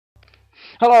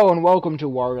Hello and welcome to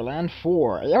Wario Land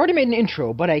 4. I already made an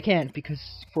intro, but I can't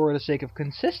because for the sake of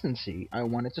consistency, I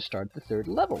wanted to start the third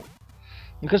level.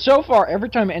 Because so far, every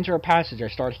time I enter a passage, I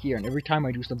start here, and every time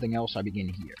I do something else, I begin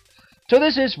here. So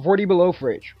this is 40 below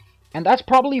fridge. And that's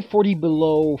probably 40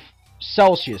 below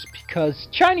Celsius, because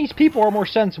Chinese people are more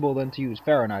sensible than to use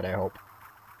Fahrenheit, I hope.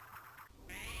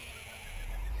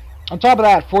 On top of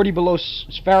that, 40 below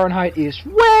Fahrenheit is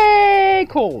way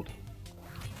cold.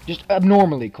 Just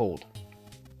abnormally cold.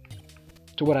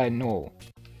 To what I know.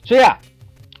 So yeah,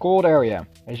 cold area.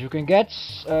 As you can get,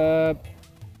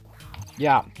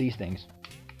 yeah, these things.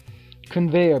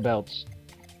 Conveyor belts.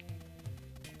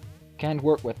 Can't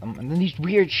work with them. And then these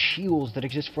weird shields that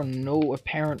exist for no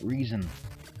apparent reason.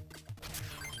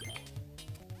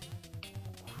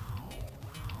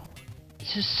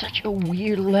 This is such a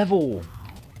weird level.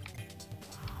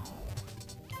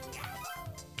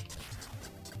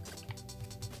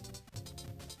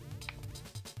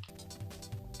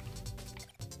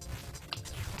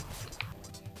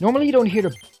 Normally you don't hear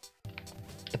the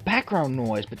background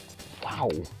noise, but wow.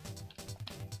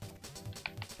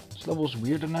 This level's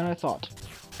weirder than I thought.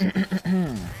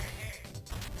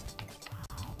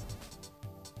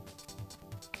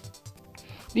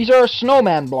 These are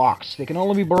snowman blocks. They can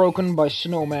only be broken by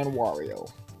Snowman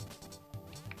Wario.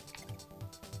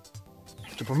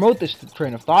 To promote this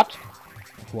train of thought,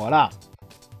 voila.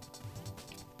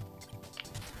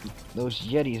 Those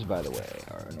Yetis, by the way,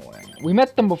 are annoying. We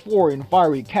met them before in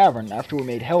Fiery Cavern after we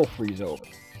made Hell freeze over.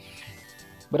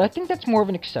 But I think that's more of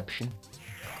an exception.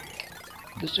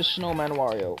 This is Snowman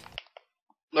Wario.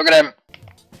 Look at him!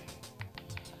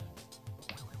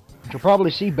 You could probably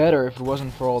see better if it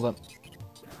wasn't for all the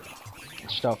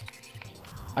stuff.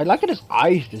 I like that his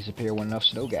eyes disappear when enough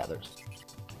snow gathers.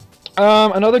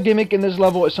 Another gimmick in this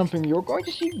level is something you're going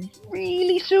to see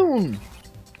really soon.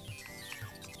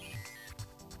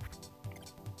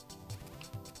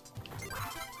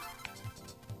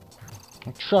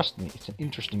 And trust me, it's an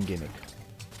interesting gimmick.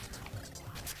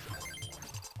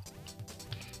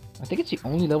 I think it's the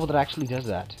only level that actually does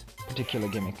that particular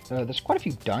gimmick. There's quite a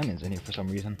few diamonds in here for some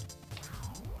reason.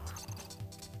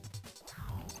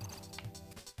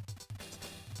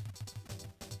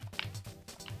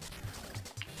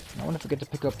 I wonder if we get to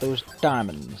pick up those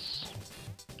diamonds.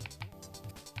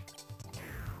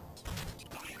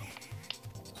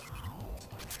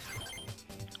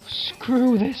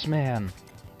 Screw this, man.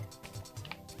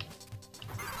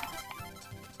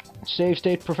 Save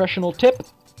state professional tip.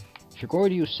 If you're going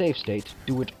to use save state,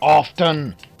 do it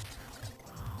often.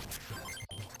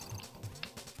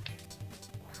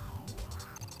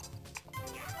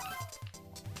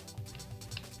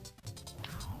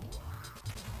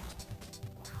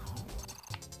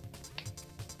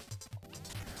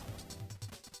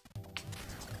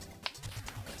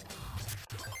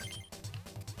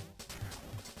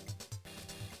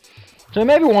 So you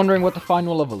may be wondering what the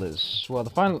final level is. Well, the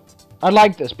final... I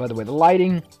like this, by the way. The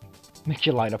lighting makes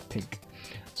you light up pink.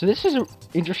 So this is an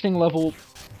interesting level,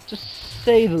 to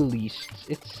say the least.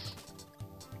 It's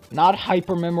not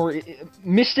hyper memory.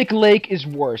 Mystic Lake is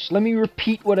worse. Let me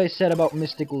repeat what I said about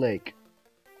Mystic Lake.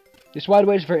 This, by the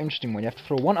way, is a very interesting one. You have to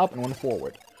throw one up and one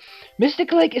forward.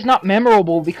 Mystic Lake is not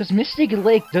memorable because Mystic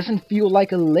Lake doesn't feel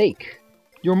like a lake.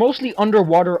 You're mostly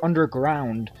underwater,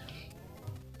 underground.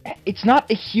 It's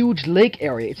not a huge lake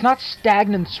area. It's not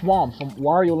Stagnant Swamp from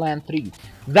Wario Land 3.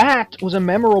 That was a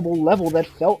memorable level that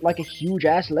felt like a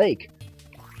huge-ass lake.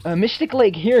 Mystic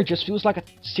Lake here just feels like a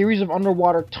series of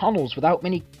underwater tunnels without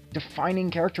many defining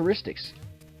characteristics.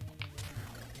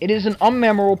 It is an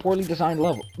unmemorable, poorly designed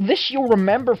level. This you'll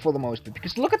remember for the most part,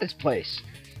 because look at this place.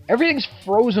 Everything's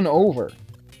frozen over.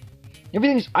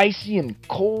 Everything's icy and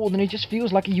cold, and it just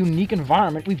feels like a unique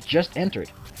environment we've just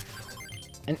entered.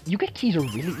 And you get keys are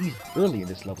really early in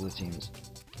this level, it seems.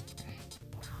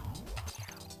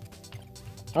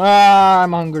 Ah,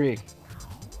 I'm hungry.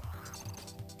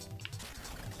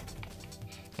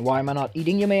 Why am I not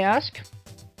eating, you may ask?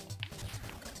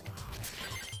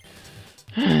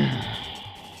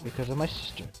 Because of my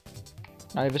sister.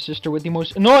 I have a sister with the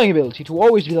most annoying ability to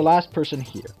always be the last person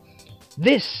here.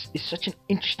 This is such an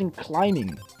interesting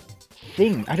climbing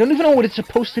thing. I don't even know what it's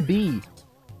supposed to be.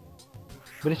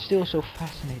 But it's still so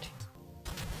fascinating.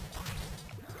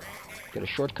 Get a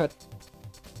shortcut.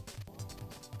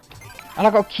 I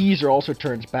like how Keezer also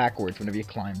turns backwards whenever you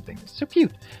climb things. It's so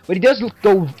cute. But he does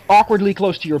go awkwardly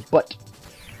close to your butt.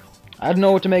 I don't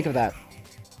know what to make of that.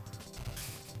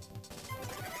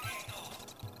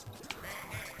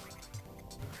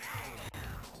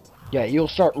 Yeah, you'll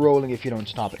start rolling if you don't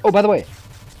stop it. Oh, by the way.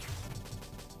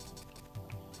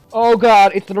 Oh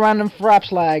god, it's the random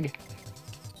fraps lag.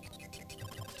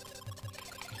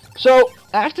 So,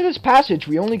 after this passage,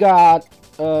 we only got,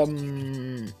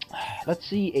 let's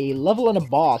see, a level and a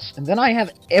boss, and then I have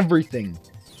everything.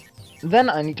 Then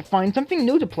I need to find something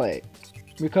new to play.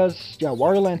 Because, yeah,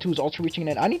 Wario Land 2 is also reaching an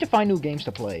end. I need to find new games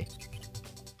to play.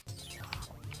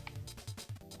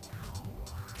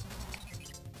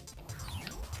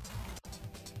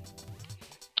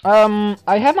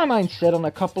 I have my mind set on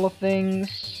a couple of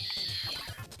things.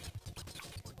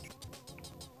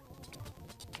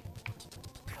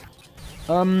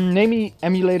 Maybe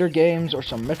emulator games or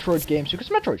some Metroid games, because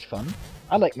Metroid's fun.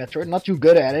 I like Metroid, not too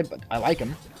good at it, but I like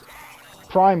him.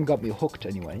 Prime got me hooked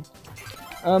anyway.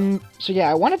 So yeah,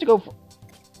 I wanted to go for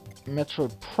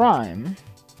Metroid Prime.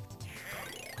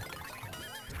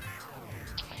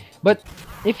 But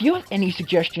if you have any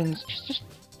suggestions, just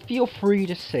feel free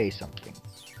to say something.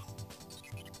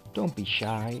 Don't be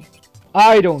shy.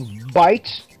 I don't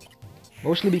bite.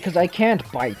 Mostly because I can't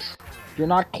bite. You're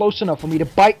not close enough for me to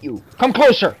bite you. Come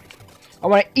closer! I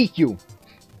want to eat you.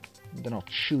 Then I'll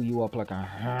chew you up like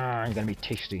a... You're gonna be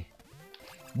tasty.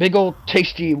 Big old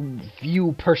tasty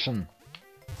view person.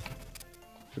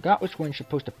 Forgot which one you're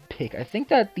supposed to pick. I think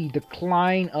that the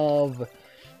decline of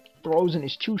Frozen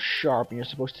is too sharp and you're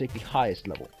supposed to take the highest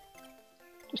level.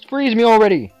 Just freeze me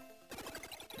already!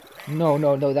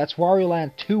 No, that's Wario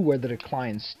Land 2 where the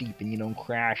decline's steep and you don't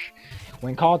crash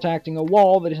when contacting a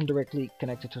wall that isn't directly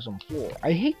connected to some floor.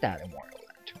 I hate that in Wario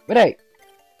Land 2. But hey,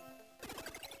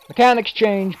 mechanics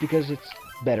change because it's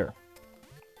better.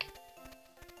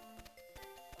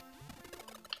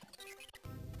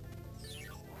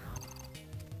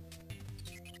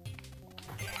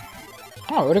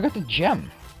 Oh, I already got the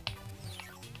gem.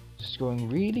 This is going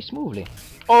really smoothly.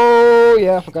 Oh,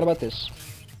 yeah, I forgot about this.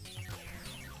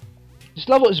 This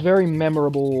level is very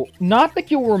memorable. Not that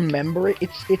you'll remember it,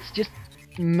 it's just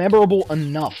memorable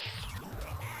enough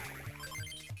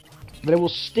that it will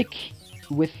stick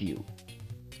with you.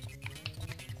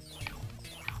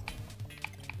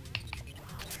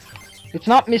 It's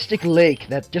not Mystic Lake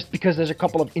that just because there's a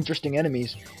couple of interesting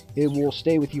enemies, it will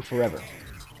stay with you forever.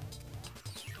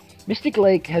 Mystic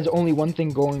Lake has only one thing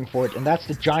going for it, and that's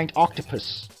the giant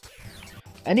octopus.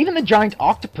 And even the giant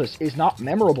octopus is not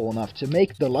memorable enough to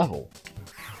make the level.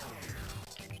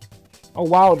 Oh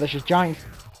wow, there's a giant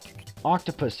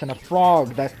octopus and a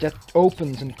frog that just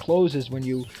opens and closes when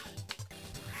you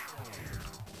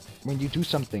do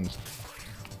some things.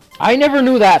 I never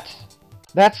knew that.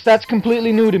 That's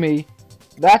completely new to me.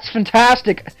 That's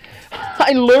fantastic.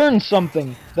 I learned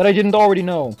something that I didn't already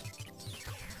know.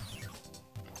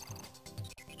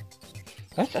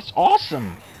 That's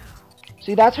awesome.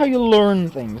 See, that's how you learn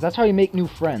things. That's how you make new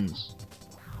friends.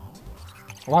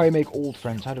 Or how you make old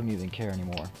friends. I don't even care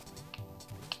anymore.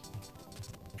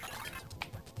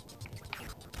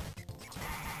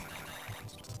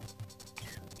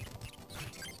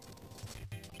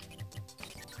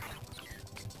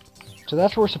 So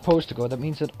that's where we're supposed to go. That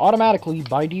means that automatically,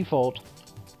 by default,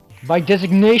 by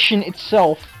designation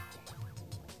itself,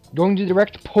 going the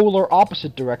direct polar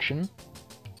opposite direction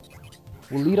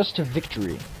will lead us to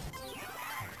victory.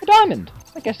 A diamond!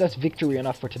 I guess that's victory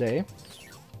enough for today.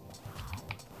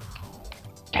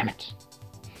 Damn it.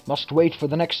 Must wait for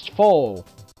the next fall.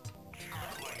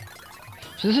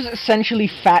 So this is essentially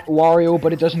Fat Wario,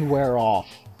 but it doesn't wear off.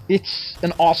 It's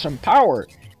an awesome power,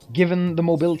 given the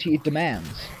mobility it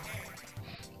demands.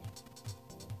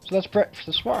 So let's press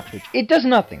the spark switch. It does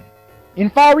nothing. In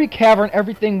Fiery Cavern,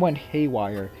 everything went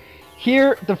haywire.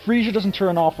 Here, the freezer doesn't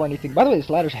turn off or anything. By the way, this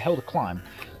ladder's a hell to climb.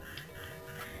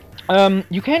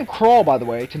 You can crawl, by the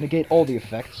way, to negate all the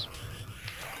effects.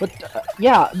 But,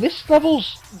 yeah, this level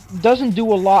doesn't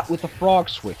do a lot with the frog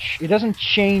switch. It doesn't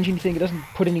change anything. It doesn't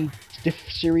put any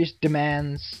serious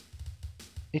demands.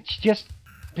 It's just,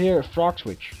 here, frog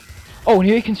switch. Oh, and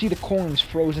here you can see the coins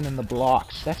frozen in the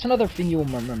blocks. That's another thing you'll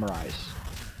memorize.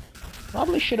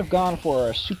 Probably should have gone for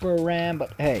a Super Ram,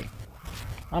 but hey.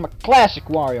 I'm a classic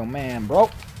Wario man, bro.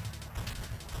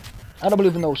 I don't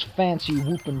believe in those fancy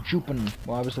whoopin' joopin'.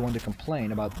 Well, I was the one to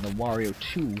complain about the Wario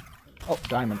 2. Oh,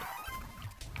 diamond.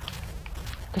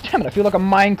 God damn it, I feel like a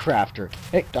Minecrafter.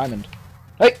 Hey, diamond.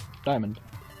 Hey, diamond.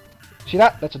 See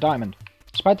that? That's a diamond.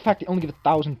 Despite the fact they only give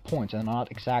 1,000 points and they're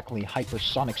not exactly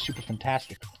hypersonic super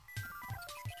fantastic.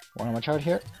 Wanna watch out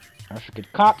here? I should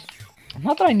get caught.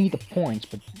 Not that I need the points,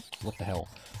 but what the hell.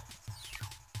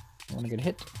 I wanna get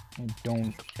hit? I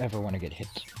don't ever wanna get hit.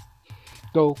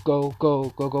 Go, go,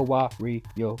 go, go, go,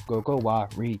 Wario, go, go,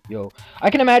 Wario. I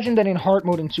can imagine that in hard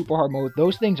mode and super hard mode,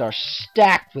 those things are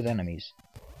stacked with enemies.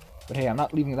 But hey, I'm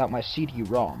not leaving without my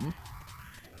CD-ROM.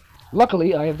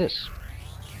 Luckily, I have this.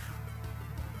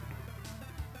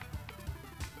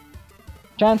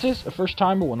 Chances, a first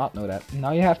timer will not know that.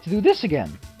 Now you have to do this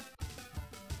again.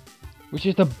 Which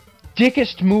is the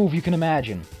dickest move you can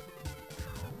imagine.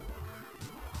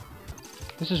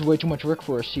 This is way too much work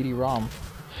for a CD-ROM.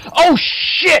 Oh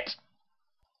shit!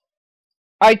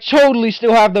 I totally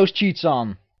still have those cheats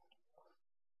on.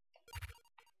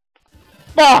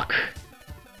 Fuck!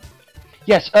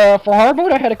 Yes, for hard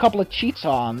mode I had a couple of cheats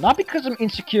on. Not because I'm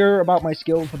insecure about my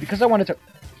skills, but because I wanted to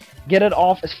get it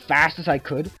off as fast as I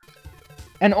could.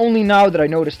 And only now that I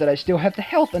noticed that I still have the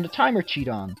health and the timer cheat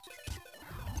on.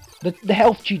 The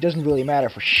health cheat doesn't really matter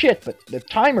for shit, but the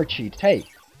timer cheat, hey.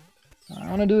 I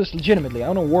want to do this legitimately.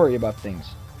 I don't worry about things.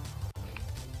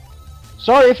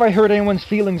 Sorry if I hurt anyone's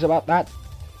feelings about that.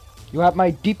 You have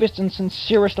my deepest and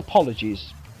sincerest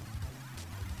apologies.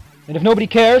 And if nobody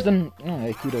cares, then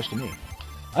hey, kudos to me.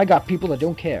 I got people that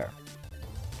don't care.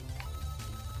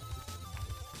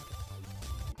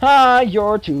 Ha!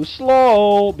 You're too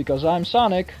slow because I'm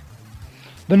Sonic.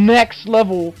 The next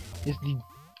level is the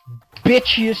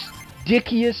bitchiest,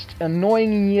 dickiest,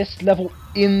 annoyingest level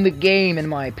in the game, in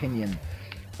my opinion.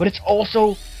 But it's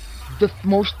also the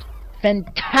most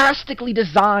fantastically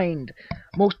designed,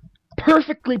 most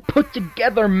perfectly put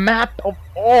together map of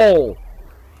all.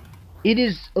 It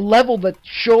is a level that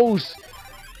shows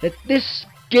that this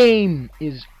game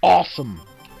is awesome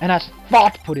and has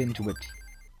thought put into it.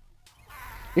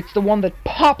 It's the one that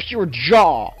pops your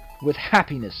jaw with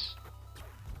happiness.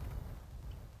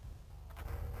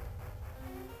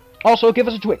 Also, give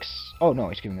us a Twix. Oh no,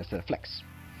 he's giving us the Flex.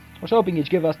 I was hoping he'd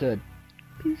give us the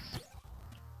Peace.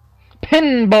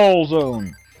 Pinball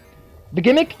Zone. The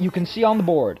gimmick you can see on the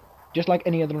board. Just like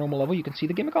any other normal level, you can see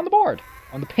the gimmick on the board.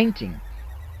 On the painting.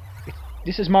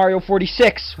 This is Mario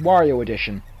 46, Wario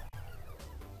Edition.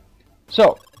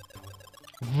 So,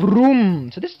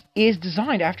 vroom. So this is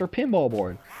designed after a pinball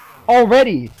board.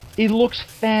 Already, it looks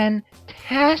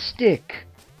fantastic.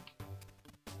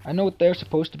 I know what they're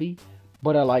supposed to be,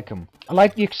 but I like them. I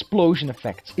like the explosion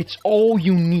effects. It's all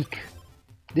unique.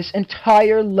 This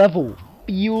entire level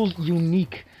feels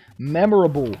unique,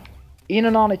 memorable, in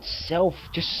and on itself,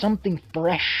 just something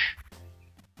fresh.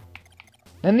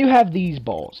 Then you have these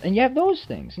balls, and you have those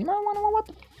things. You might want to know what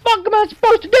the fuck am I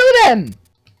supposed to do then?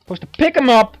 Supposed to pick them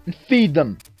up and feed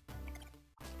them.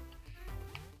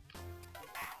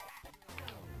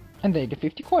 And they get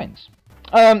 50 coins.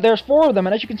 There's 4 of them,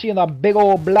 and as you can see in that big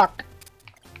old block.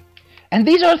 And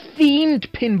these are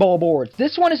themed pinball boards.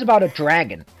 This one is about a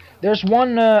dragon. There's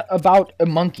one about a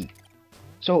monkey.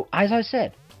 So, as I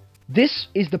said, this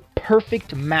is the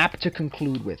perfect map to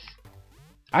conclude with.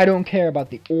 I don't care about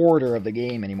the order of the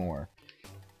game anymore.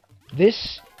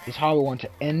 This is how I want to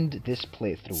end this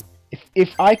playthrough.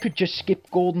 If I could just skip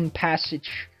Golden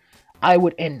Passage, I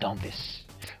would end on this.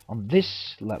 On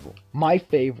this level. My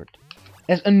favorite.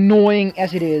 As annoying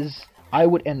as it is, I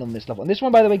would end on this level. And this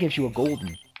one, by the way, gives you a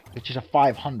golden, which is a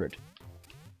 500.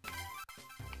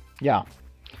 Yeah.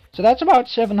 So that's about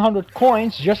 700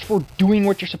 coins just for doing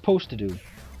what you're supposed to do.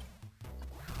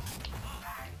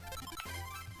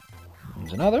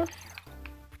 There's another.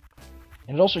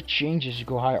 And it also changes as you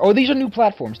go higher. Oh, these are new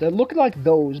platforms. They look like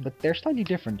those, but they're slightly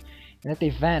different in that they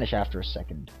vanish after a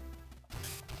second.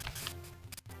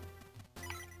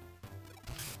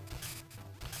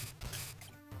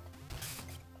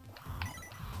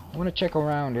 I want to check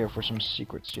around here for some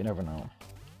secrets. You never know.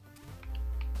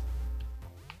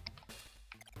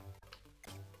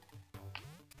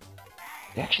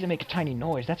 They actually make a tiny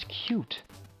noise. That's cute.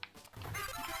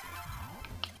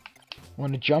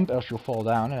 Want to jump, else you'll fall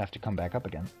down and have to come back up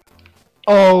again.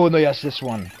 Oh, no, yes, this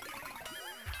one.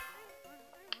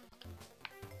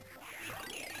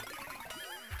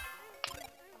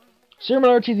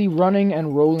 Similar to the running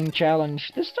and rolling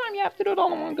challenge, this time you have to do it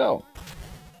all in one go.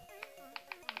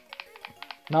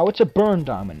 Now, it's a burn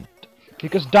diamond.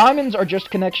 Because diamonds are just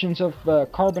connections of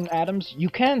carbon atoms. You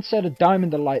can set a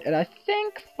diamond alight at, I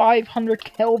think, 500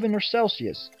 Kelvin or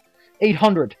Celsius.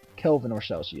 800 Kelvin or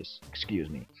Celsius, excuse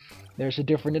me. There's a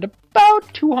difference at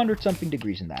about 200 something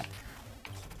degrees in that.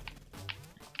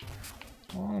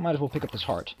 Well, I might as well pick up this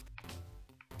heart.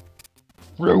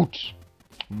 Fruit!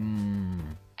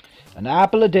 An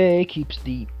apple a day keeps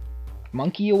the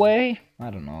monkey away?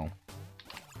 I don't know.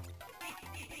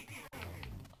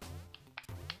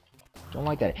 Don't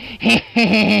like that.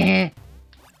 It's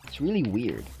really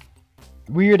weird.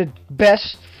 Weird at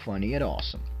best, funny at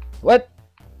awesome. What?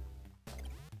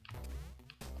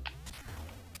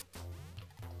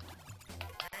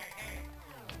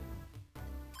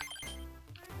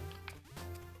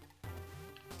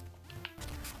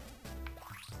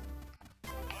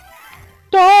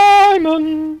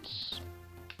 Diamonds!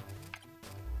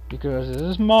 Because this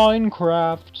is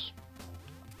Minecraft.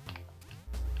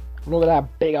 Look at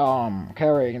that big arm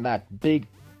carrying that big...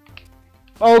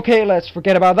 Okay, let's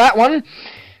forget about that one.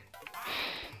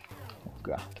 Oh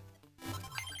god.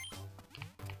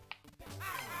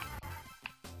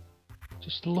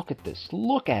 Just look at this.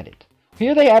 Look at it.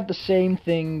 Here they have the same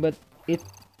thing, but it...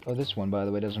 Oh, this one, by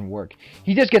the way, doesn't work.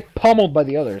 He just gets pummeled by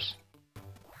the others.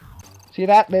 See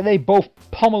that? They both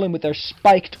pummel him with their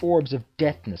spiked orbs of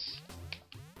deathness.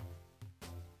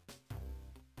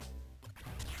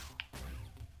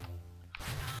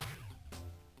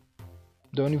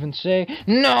 Don't even say,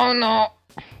 no, no!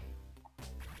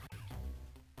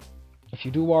 If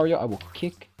you do, Wario, I will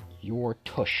kick your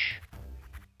tush.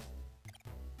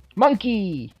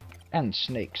 Monkey! And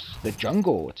snakes. The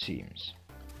jungle, it seems.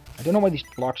 I don't know why these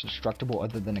blocks are destructible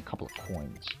other than a couple of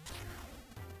coins.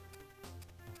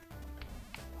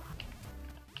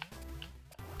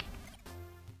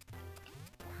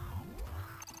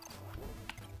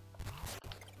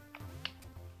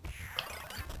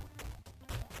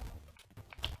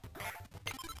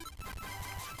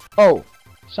 Oh,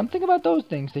 something about those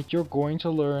things that you're going to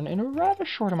learn in a rather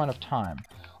short amount of time.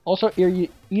 Also, you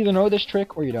either know this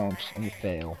trick or you don't, and you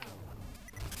fail.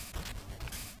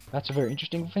 That's a very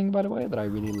interesting thing, by the way, that I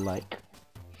really like.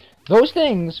 Those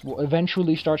things will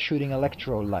eventually start shooting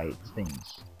electrolyte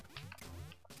things.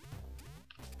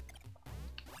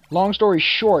 Long story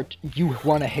short, you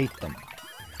want to hate them.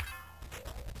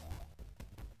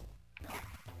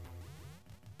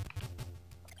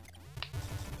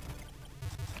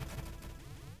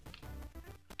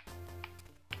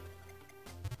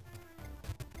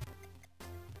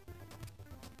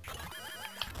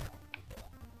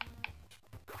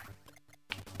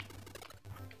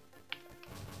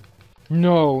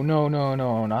 No, no, no,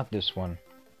 no, not this one.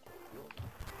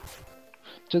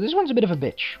 So this one's a bit of a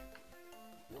bitch.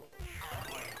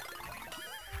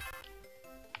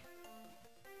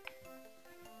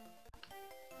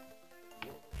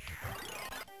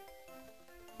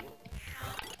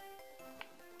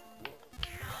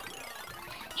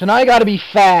 So now I gotta be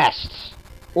fast,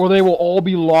 or they will all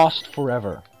be lost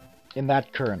forever in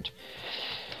that current.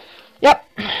 Yep,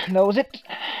 that was it.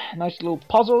 Nice little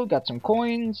puzzle, got some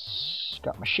coins,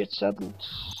 got my shit settled.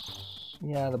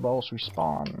 Yeah, the balls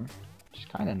respawn. It's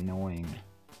kind of annoying.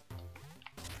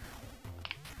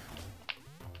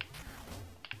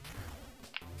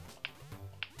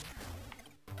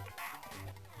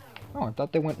 Oh, I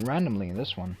thought they went randomly in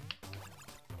this one.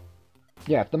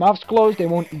 Yeah, if the mouth's closed, they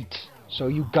won't eat. So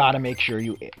you gotta make sure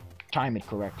you time it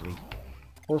correctly.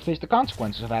 Or face the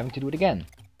consequences of having to do it again.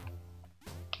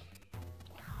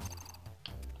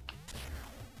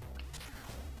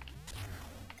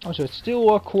 Oh, so it's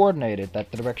still coordinated,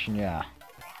 that direction, yeah.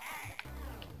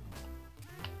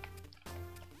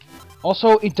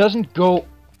 Also, it doesn't go...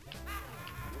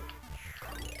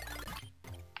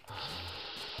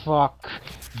 Fuck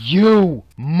you,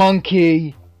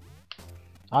 monkey!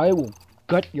 I will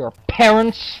gut your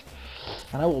parents,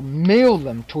 and I will mail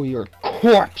them to your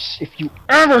corpse if you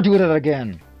ever do that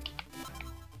again!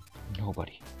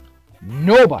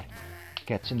 Nobody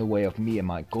gets in the way of me and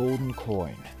my golden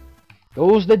coin.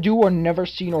 Those that do are never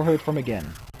seen or heard from again.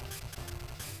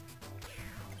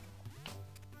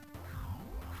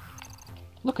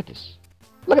 Look at this.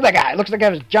 Look at that guy! Looks like he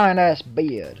has a giant-ass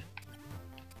beard.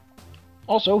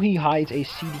 Also, he hides a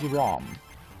CD-ROM.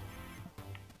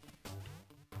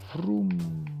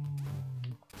 Vroom.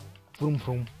 Vroom,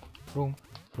 vroom. Vroom,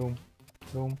 vroom,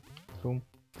 vroom, vroom,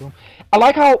 vroom. I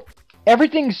like how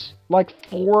everything's like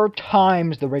 4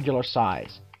 times the regular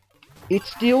size. It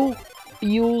still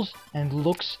feels and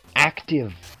looks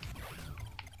active.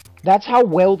 That's how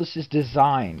well this is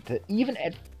designed. That even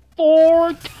at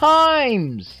 4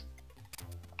 times,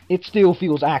 it still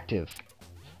feels active.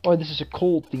 Oh, this is a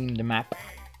cold themed map.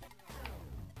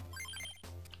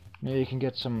 Now you can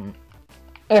get some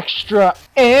extra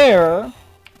air.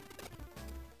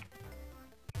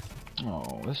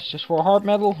 Oh, this is just for a heart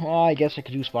medal? Oh, I guess I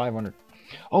could use 500.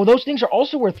 Oh, those things are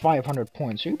also worth 500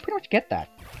 points, so you pretty much get that.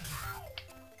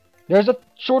 There's a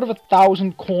sort of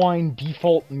 1,000 coin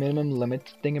default minimum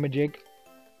limit thingamajig.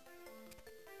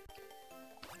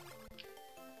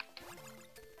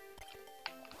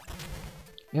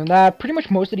 And that pretty much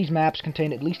most of these maps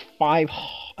contain at least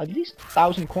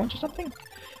 1,000 coins or something.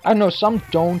 I don't know, some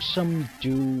don't, some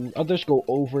do. Others go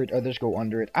over it, others go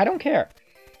under it. I don't care.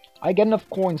 I get enough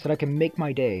coins that I can make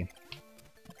my day.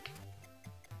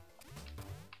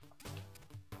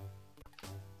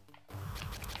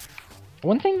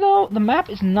 One thing though, the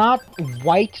map is not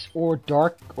white or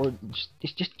dark, or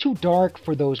it's just too dark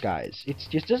for those guys. It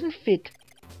just doesn't fit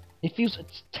It feels a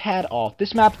tad off.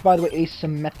 This map's, by the way,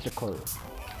 asymmetrical.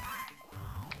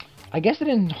 I guess that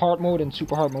in hard mode and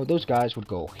super hard mode, those guys would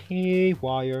go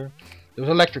haywire. Those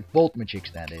electric bolt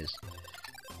magics, that is.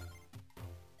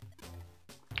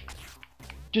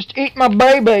 Just eat my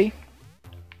baby!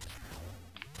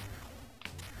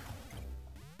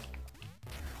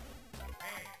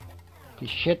 This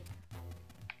shit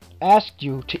asked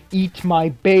you to eat my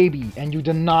baby, and you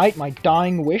denied my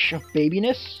dying wish of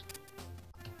babiness?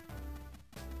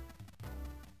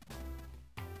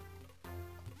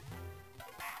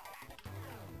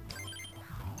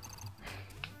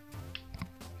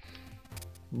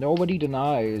 Nobody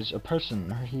denies a person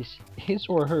his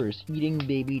or hers eating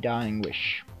baby dying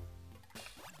wish.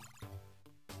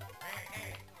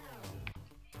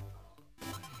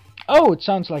 Oh, it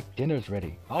sounds like dinner's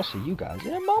ready. I'll see you guys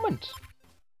in a moment.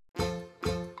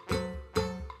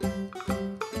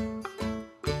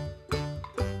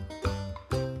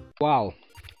 Wow.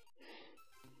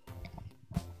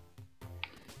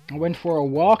 I went for a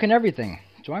walk and everything,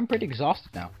 so I'm pretty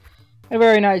exhausted now. A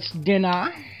very nice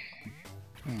dinner.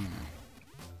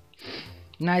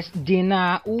 Nice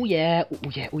dinner. Oh yeah, oh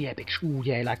yeah, oh yeah, bitch. Oh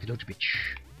yeah, I like the Doja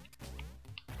bitch.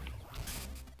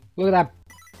 Look at that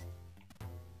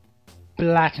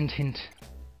blatant hint.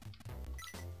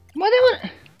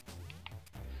 What?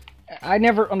 I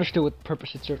never understood what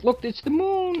purpose it served. Look, it's the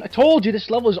moon. I told you this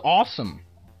level is awesome.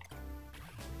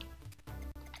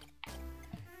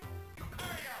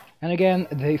 And again,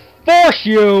 they force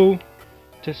you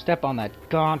to step on that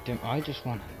goddamn. I just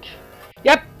want to.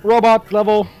 Yep, robot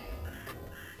level.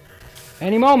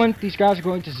 Any moment, these guys are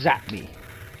going to zap me.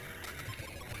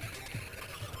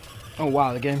 Oh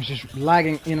wow, the game's just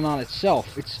lagging in and on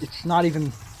itself. It's not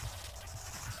even.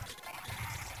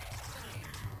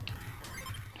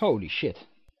 Holy shit.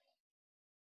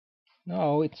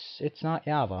 No, it's not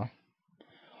Java.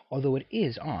 Although it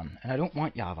is on, and I don't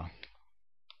want Java.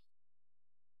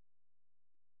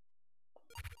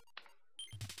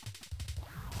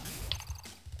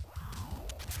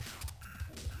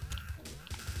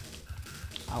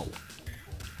 Ow.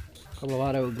 A couple of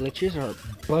auto glitches are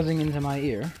buzzing into my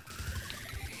ear.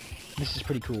 This is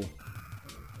pretty cool.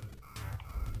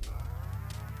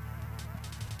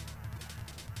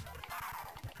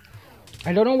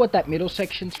 I don't know what that middle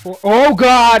section's for. Oh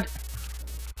god!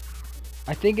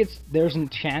 I think there's a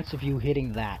chance of you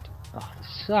hitting that. Oh,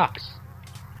 this sucks.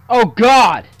 Oh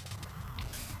god!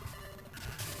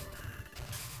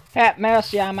 Have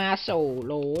mercy on my soul,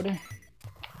 Lord.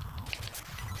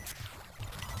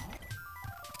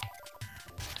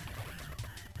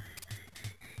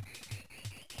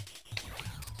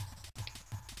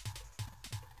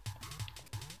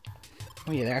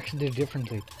 Oh yeah, they actually did it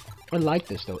differently. I like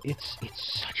this though. It's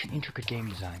such an intricate game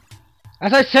design.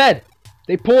 As I said,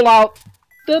 they pull out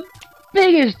the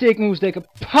biggest dick moves they could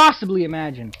possibly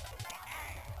imagine.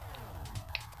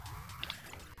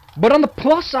 But on the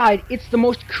plus side, it's the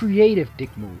most creative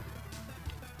dick move.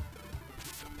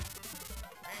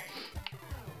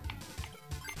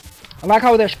 I like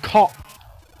how there's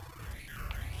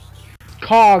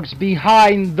cogs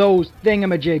behind those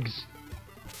thingamajigs.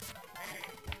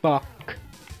 Fuck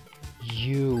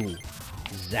you,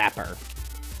 Zapper.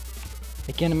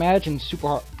 I can't imagine super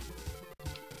hard.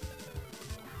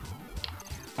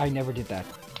 I never did that.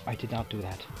 I did not do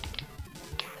that.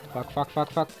 Fuck, fuck,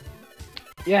 fuck, fuck.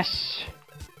 Yes!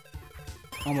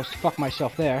 Almost fucked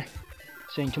myself there.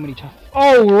 Saying too many times.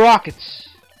 Oh, rockets!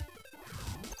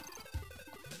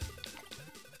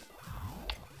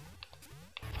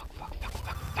 Fuck, fuck, fuck,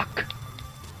 fuck, fuck.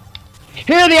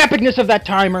 Hear the epicness of that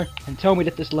timer and tell me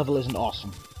that this level isn't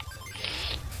awesome.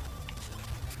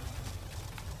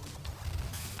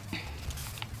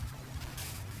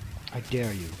 I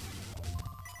dare you.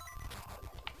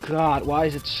 God, why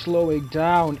is it slowing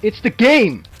down? It's the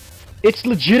game! It's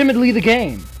legitimately the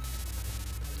game!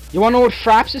 You wanna know what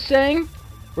Fraps is saying?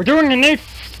 We're doing an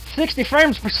 60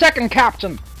 frames per second,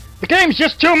 Captain! The game's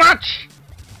just too much!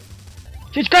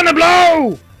 She's gonna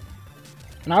blow!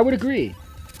 And I would agree.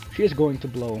 She is going to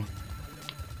blow.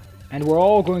 And we're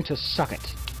all going to suck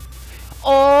it.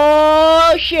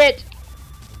 Oh, shit!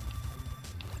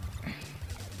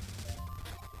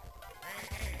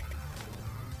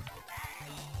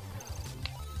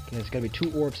 Okay, there's gotta be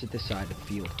 2 orbs at this side of the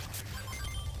field.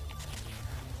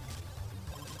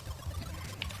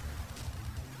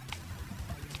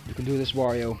 You can do this,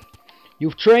 Wario.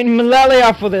 You've trained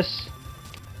millennia for this!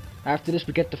 After this,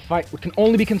 we get to fight what can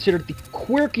only be considered the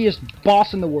quirkiest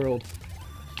boss in the world.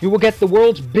 You will get the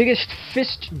world's biggest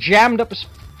fist jammed up his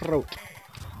throat.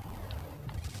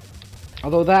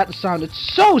 Although that sounded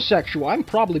so sexual, I'm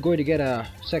probably going to get a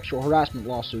sexual harassment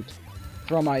lawsuit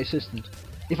from my assistant.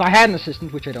 If I had an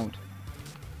assistant, which I don't.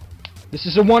 This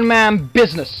is a one-man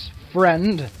business,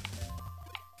 friend.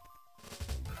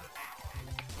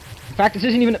 In fact, this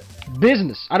isn't even a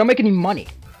business. I don't make any money.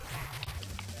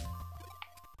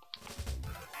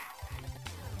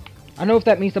 I don't know if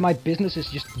that means that my business is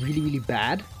just really, really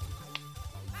bad.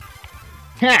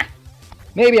 Ha!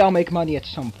 Maybe I'll make money at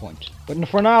some point. But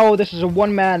for now, this is a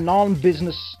one-man,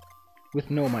 non-business with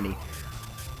no money.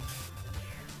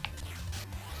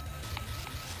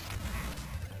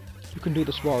 You can do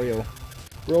this, Wario.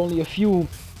 We're only a few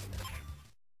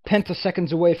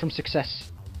pentaseconds away from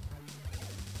success.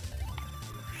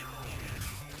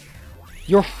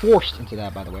 You're forced into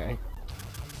that, by the way.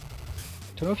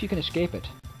 Don't know if you can escape it.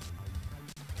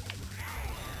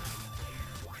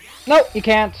 No, you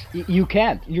can't. You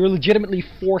can't. You're legitimately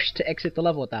forced to exit the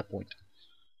level at that point.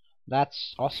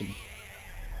 That's awesome.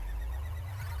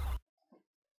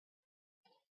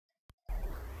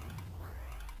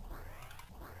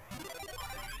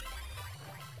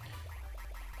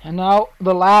 And now,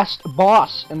 the last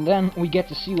boss, and then we get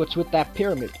to see what's with that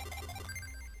pyramid.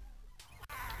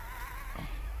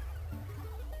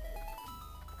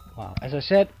 Wow, as I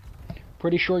said,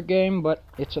 pretty short game, but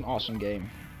it's an awesome game.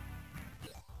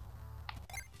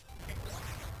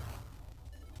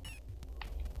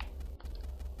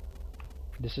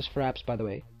 This is Fraps, by the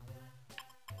way.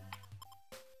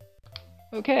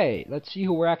 Okay, let's see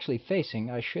who we're actually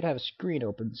facing. I should have a screen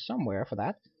open somewhere for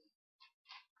that.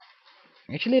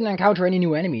 I actually didn't encounter any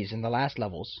new enemies in the last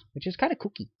levels, which is kind of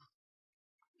kooky.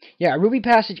 Yeah, Ruby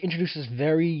Passage introduces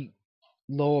very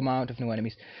low amount of new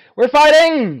enemies. We're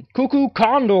fighting Cuckoo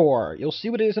Condor! You'll see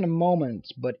what it is in a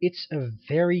moment, but it's a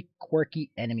very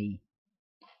quirky enemy.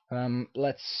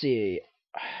 Let's see.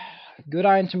 Good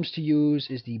items to use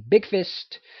is the Big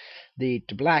Fist, the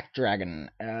Black Dragon.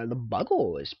 The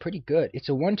Buggle is pretty good. It's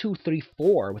a 1, 2, 3,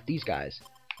 4 with these guys.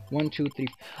 1, 2, 3.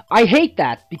 I hate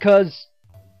that because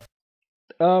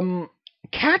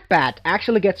Catbat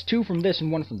actually gets 2 from this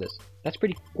and 1 from this. That's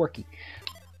pretty quirky.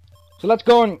 So let's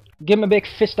go and give him a big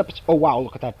fist up. Oh wow,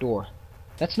 look at that door.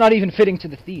 That's not even fitting to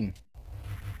the theme.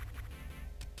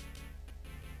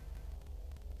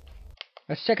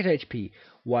 Let's check its HP.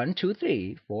 1, 2,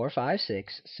 3, 4, 5,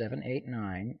 6, 7, 8,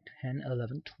 9, 10,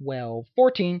 11, 12,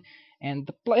 14, and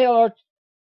the player...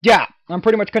 Yeah, I'm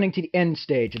pretty much coming to the end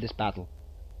stage of this battle.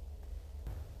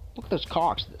 Look at those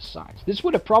cogs to the sides. This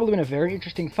would have probably been a very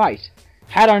interesting fight,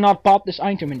 had I not bought this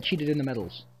item and cheated in the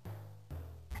medals.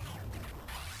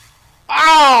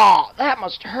 Ah, that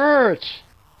must hurt!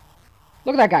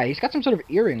 Look at that guy, he's got some sort of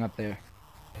earring up there.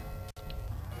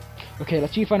 Okay,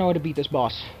 let's see if I know how to beat this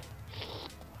boss.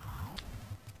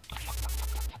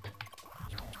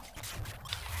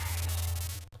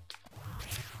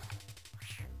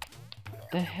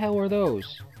 The hell are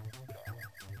those?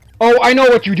 Oh, I know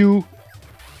what you do!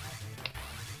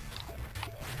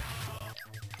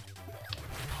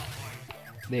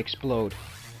 They explode.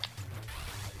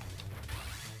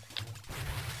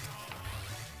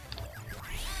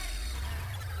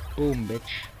 Boom, bitch.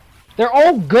 They're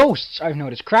all ghosts, I've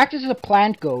noticed. Cactus is a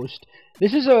plant ghost.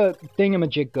 This is a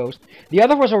thingamajig ghost. The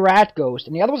other was a rat ghost,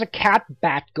 and the other was a cat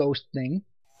bat ghost thing.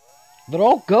 They're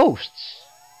all ghosts.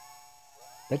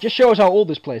 That just shows how old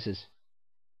this place is.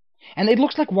 And it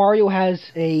looks like Wario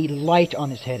has a light on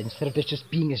his head instead of this just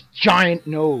being his giant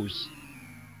nose.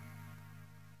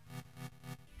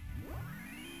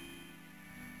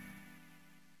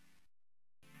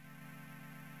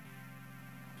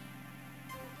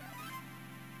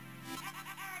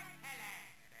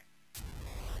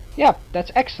 Yeah,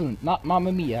 that's excellent, not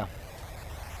Mamma Mia.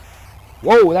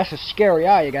 Whoa, that's a scary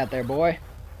eye you got there, boy.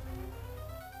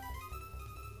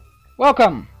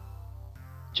 Welcome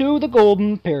to the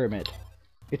Golden Pyramid.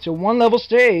 It's a one-level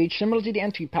stage similar to the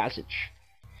entry passage.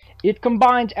 It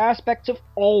combines aspects of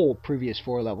all previous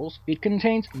 4 levels. It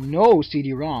contains no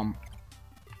CD-ROM,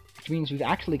 which means we've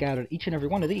actually gathered each and every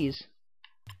one of these.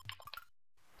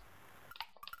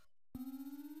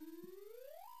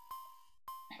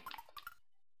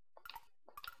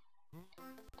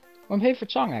 I'm my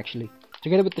favorite song, actually,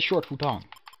 together with the short futon.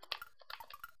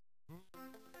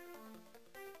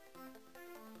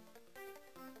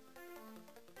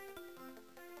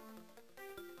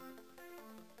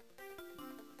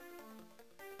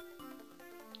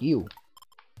 You.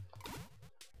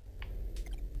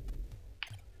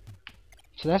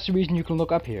 So that's the reason you can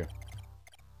look up here.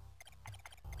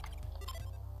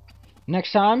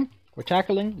 Next time, we're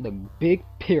tackling the Big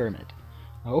Pyramid.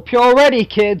 I hope you're all ready,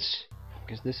 kids,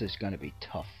 because this is gonna be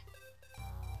tough.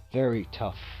 Very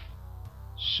tough.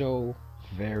 So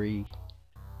very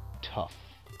tough.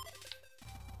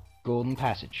 Golden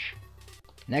Passage.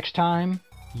 Next time,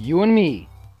 you and me.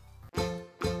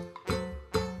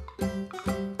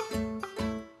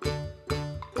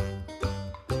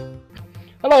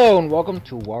 Hello and welcome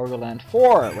to Wario Land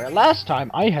 4, where last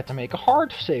time I had to make a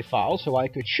hard save file so I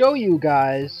could show you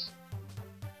guys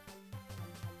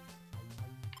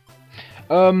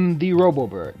the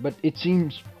Robo-Bird, but it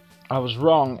seems I was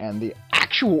wrong and the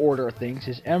actual order of things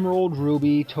is Emerald,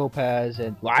 Ruby, Topaz,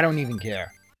 and well, I don't even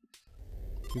care.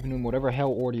 You can do whatever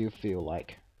hell order you feel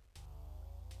like.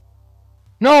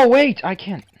 No, wait, I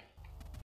can't.